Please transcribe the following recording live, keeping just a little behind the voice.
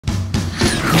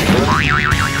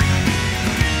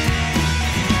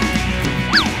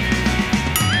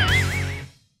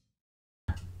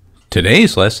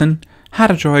Today's lesson, how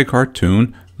to draw a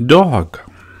cartoon dog.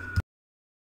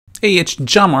 Hey, it's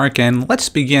John-Marc, and let's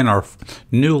begin our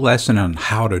new lesson on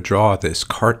how to draw this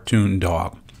cartoon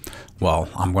dog. Well,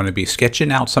 I'm going to be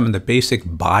sketching out some of the basic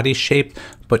body shape,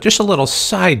 but just a little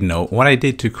side note, what I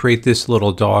did to create this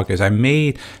little dog is I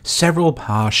made several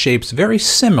shapes very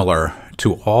similar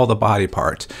to all the body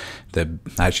parts.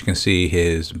 As you can see,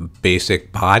 his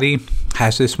basic body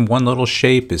has this one little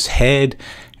shape, his head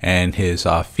and his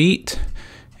feet,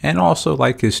 and also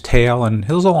like his tail and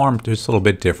his arm, just a little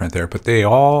bit different there, but they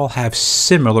all have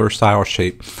similar style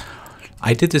shape.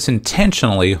 I did this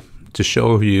intentionally to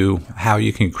show you how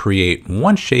you can create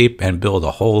one shape and build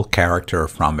a whole character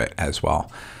from it as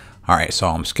well. All right, so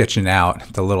I'm sketching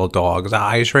out the little dog's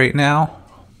eyes right now.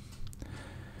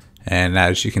 And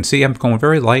as you can see, I'm going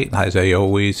very light, as I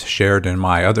always shared in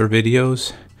my other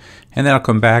videos. And then I'll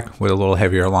come back with a little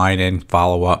heavier line and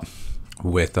follow up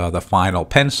with the final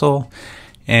pencil.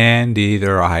 And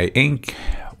either I ink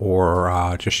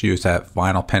or just use that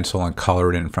final pencil and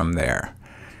color it in from there.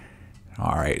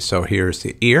 All right, so here's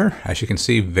the ear. As you can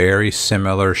see, very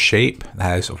similar shape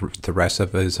as the rest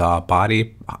of his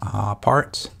body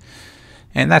parts.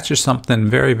 And that's just something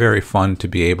very, very fun to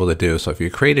be able to do. So if you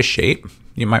create a shape,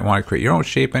 you might want to create your own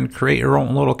shape and create your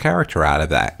own little character out of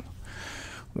that.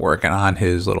 Working on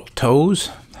his little toes.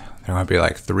 There might be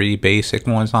like 3 basic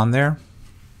ones on there.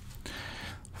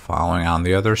 Following on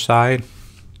the other side.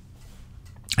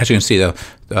 As you can see,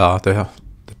 the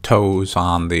toes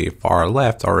on the far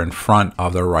left are in front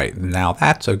of the right. Now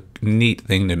that's a neat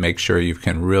thing to make sure you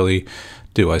can really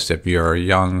do, as if you're a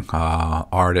young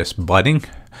artist budding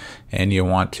and you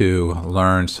want to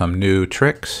learn some new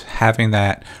tricks. Having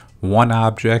that one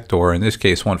object, or in this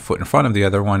case one foot in front of the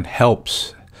other one,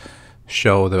 helps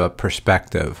show the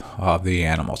perspective of the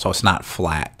animal, so it's not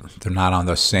flat. They're not on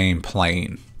the same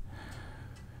plane.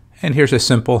 And here's a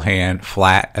simple hand,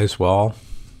 flat as well,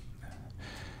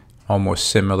 almost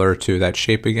similar to that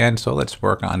shape again. So let's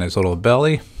work on his little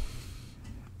belly.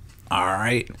 All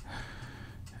right,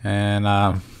 and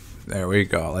there we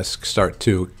go. Let's start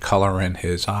to color in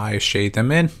his eyes, shade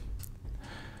them in,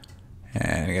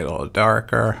 and get a little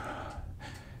darker.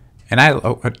 And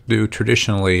I do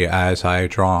traditionally, as I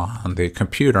draw on the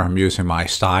computer, I'm using my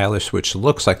stylus, which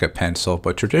looks like a pencil,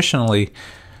 but traditionally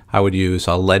I would use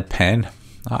a lead pen.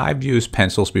 I've used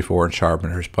pencils before and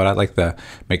sharpeners, but I like the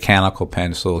mechanical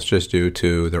pencils just due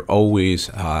to they're always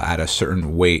at a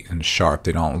certain weight and sharp.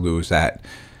 They don't lose that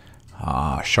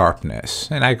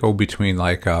sharpness. And I go between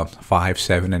like 5,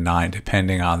 7, and 9,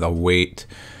 depending on the weight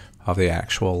of the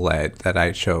actual lead that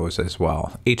I chose as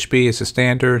well. HB is a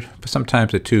standard, but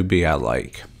sometimes a 2B I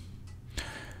like.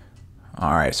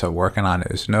 All right, so working on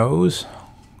his nose,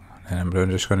 and I'm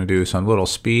just going to do some little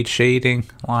speed shading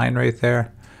line right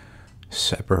there.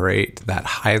 Separate that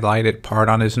highlighted part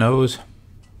on his nose.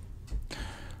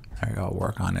 There we go,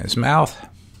 work on his mouth.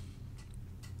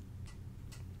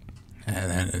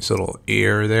 And then his little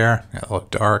ear there, a little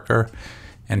darker.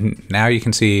 And now you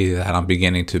can see that I'm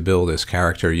beginning to build this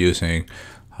character using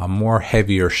a more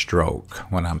heavier stroke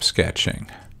when I'm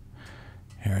sketching.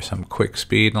 Here are some quick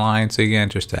speed lines again,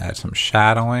 just to add some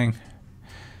shadowing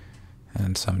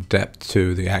and some depth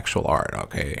to the actual art.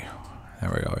 Okay,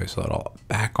 there we go. His little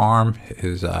back arm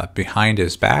is behind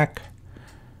his back.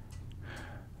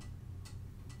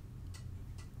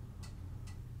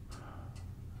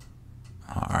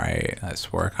 All right,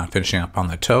 let's work on finishing up on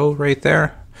the toe right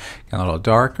there. Get a little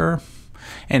darker.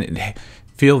 And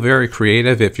feel very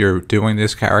creative if you're doing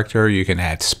this character. You can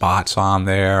add spots on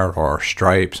there or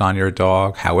stripes on your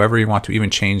dog. However you want to, even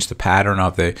change the pattern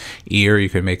of the ear. You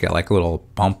can make it like a little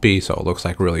bumpy so it looks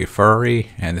like really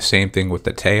furry. And the same thing with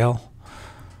the tail.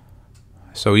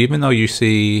 So even though you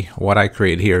see what I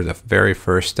create here, the very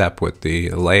first step with the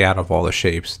layout of all the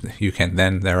shapes, you can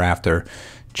then thereafter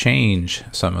change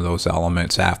some of those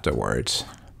elements afterwards.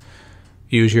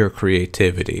 Use your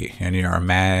creativity and your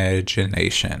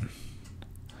imagination.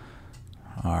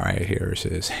 All right, here's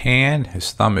his hand.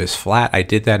 His thumb is flat. I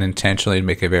did that intentionally to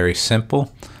make it very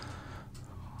simple.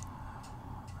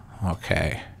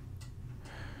 Okay.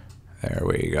 There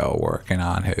we go, working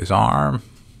on his arm.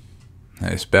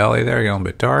 His belly there, getting a little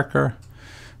bit darker.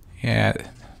 Yeah,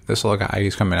 this little guy,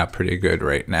 he's coming up pretty good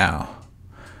right now.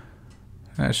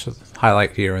 Let's just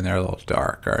highlight here and there a little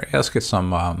darker. Let's get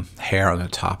some hair on the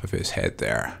top of his head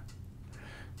there.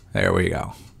 There we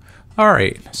go. All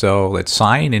right, so let's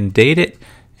sign and date it.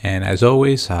 And as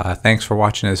always, thanks for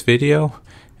watching this video,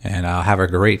 and have a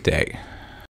great day.